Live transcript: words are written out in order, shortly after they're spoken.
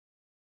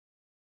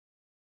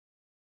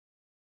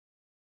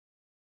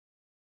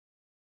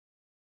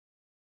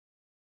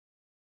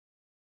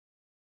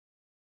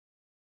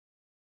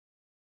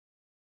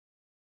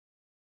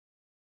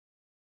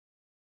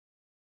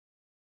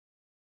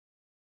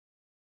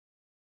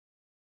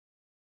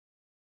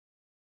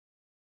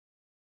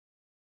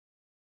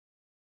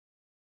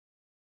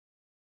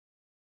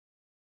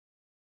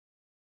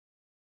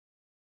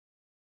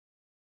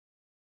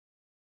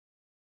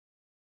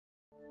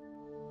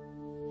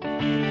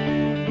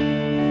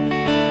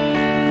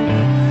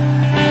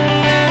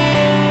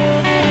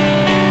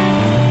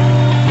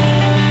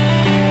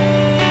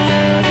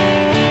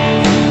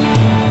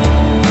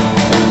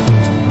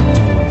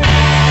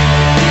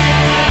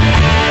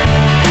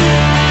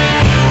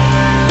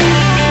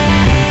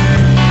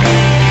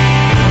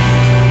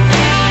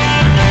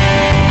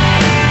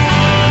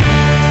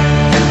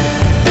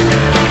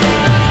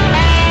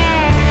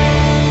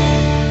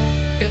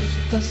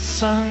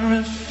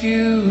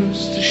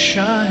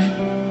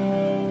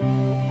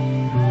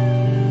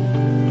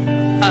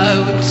I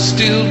would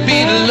still be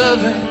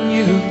loving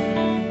you.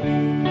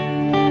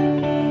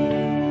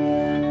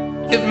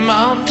 If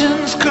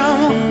mountains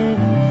crumble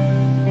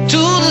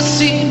to the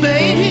sea,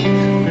 baby,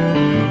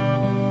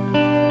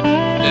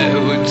 there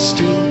would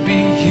still be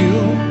you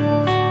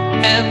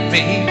and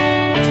me.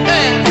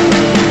 Hey.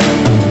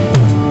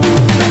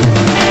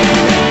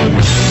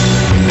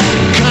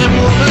 Kind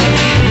woman,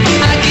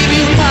 I give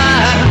you my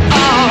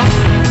all.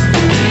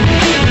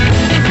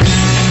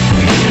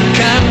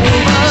 Kind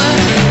woman,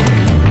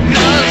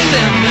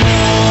 nothing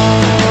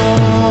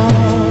more.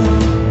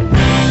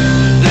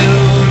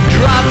 Little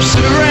drops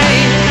of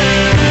rain,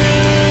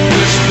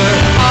 whisper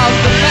of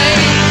the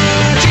pain,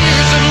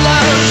 tears of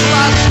love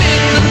lost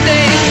in the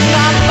days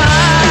gone by.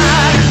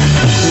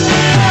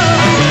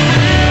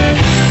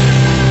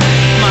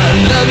 My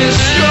love is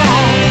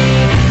strong,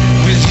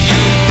 with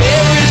you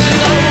there is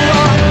no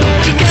wrong.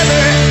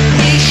 Together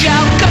we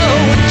shall go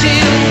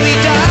until we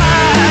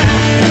die.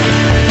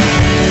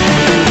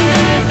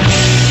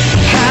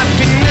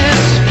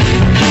 Happiness,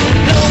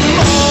 no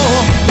more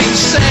be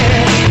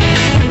sad.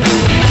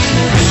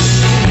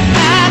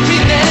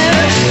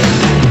 Happiness,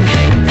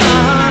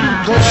 I'm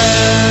glad.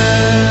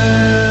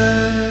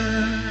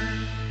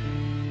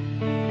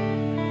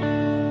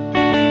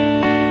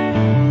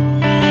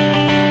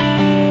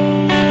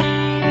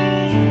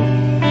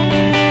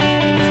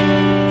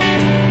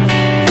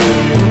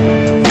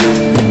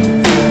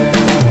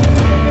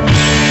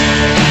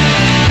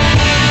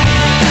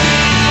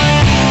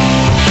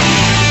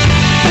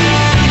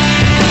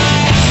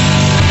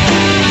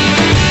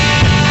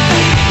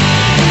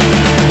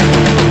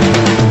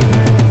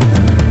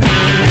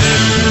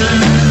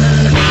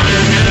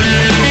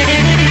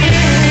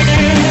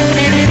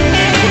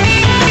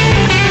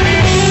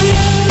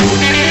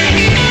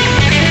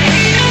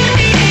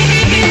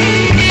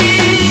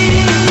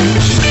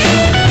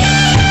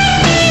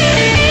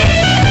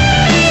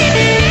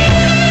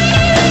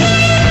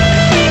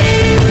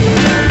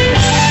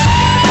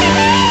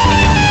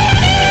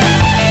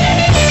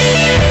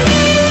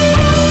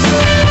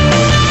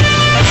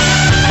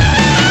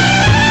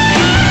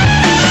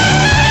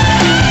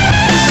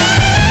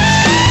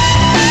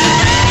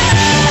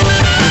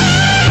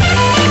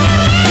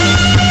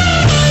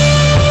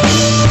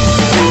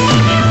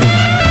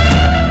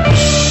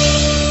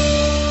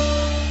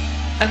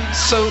 And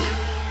so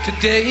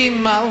today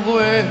my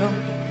world,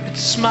 it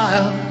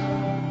smiles.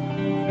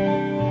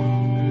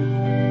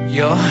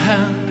 Your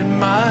hand in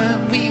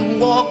mine, we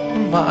walk the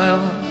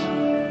miles.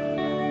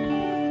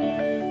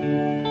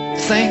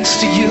 Thanks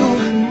to you,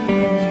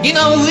 you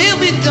know we'll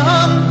be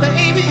done,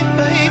 baby,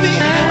 baby,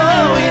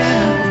 oh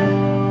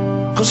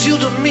yeah. 'Cause you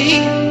and me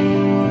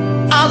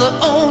are the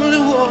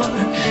only one,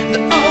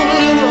 the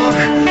only one,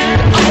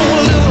 the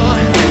only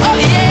one, oh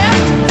yeah.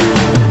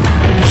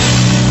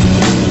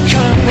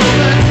 Come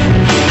woman,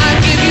 I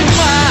give you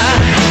my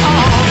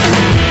all.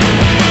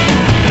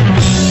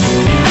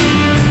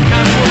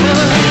 Come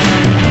woman,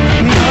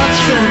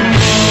 nothing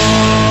more.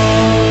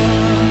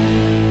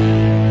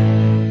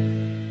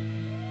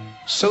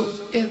 So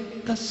if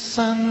the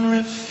sun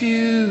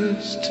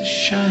refused to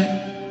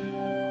shine,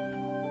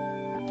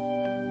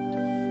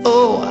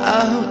 oh,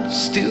 I would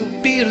still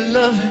be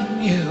loving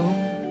you.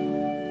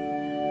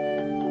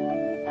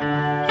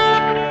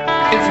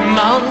 If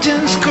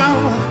mountains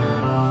crumble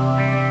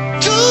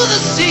to the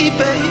sea,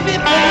 baby,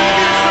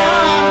 baby,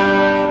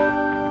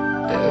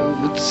 there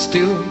would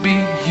still be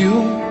you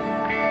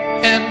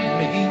and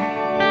me,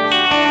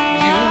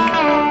 you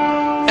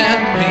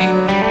and me.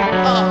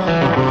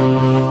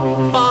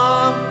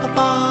 Bum,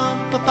 ba-bum,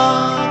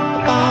 ba-bum,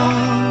 ba-bum.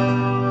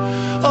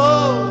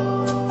 Oh,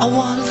 I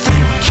wanna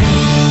thank you.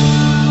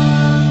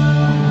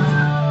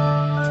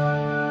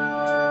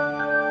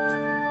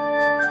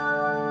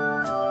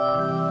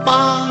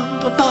 Bum,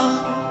 ba-bum,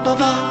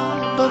 ba-bum,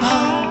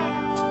 ba-bum.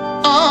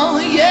 Oh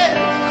yeah,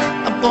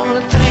 I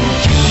wanna thank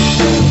you.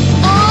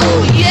 Oh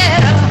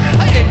yeah.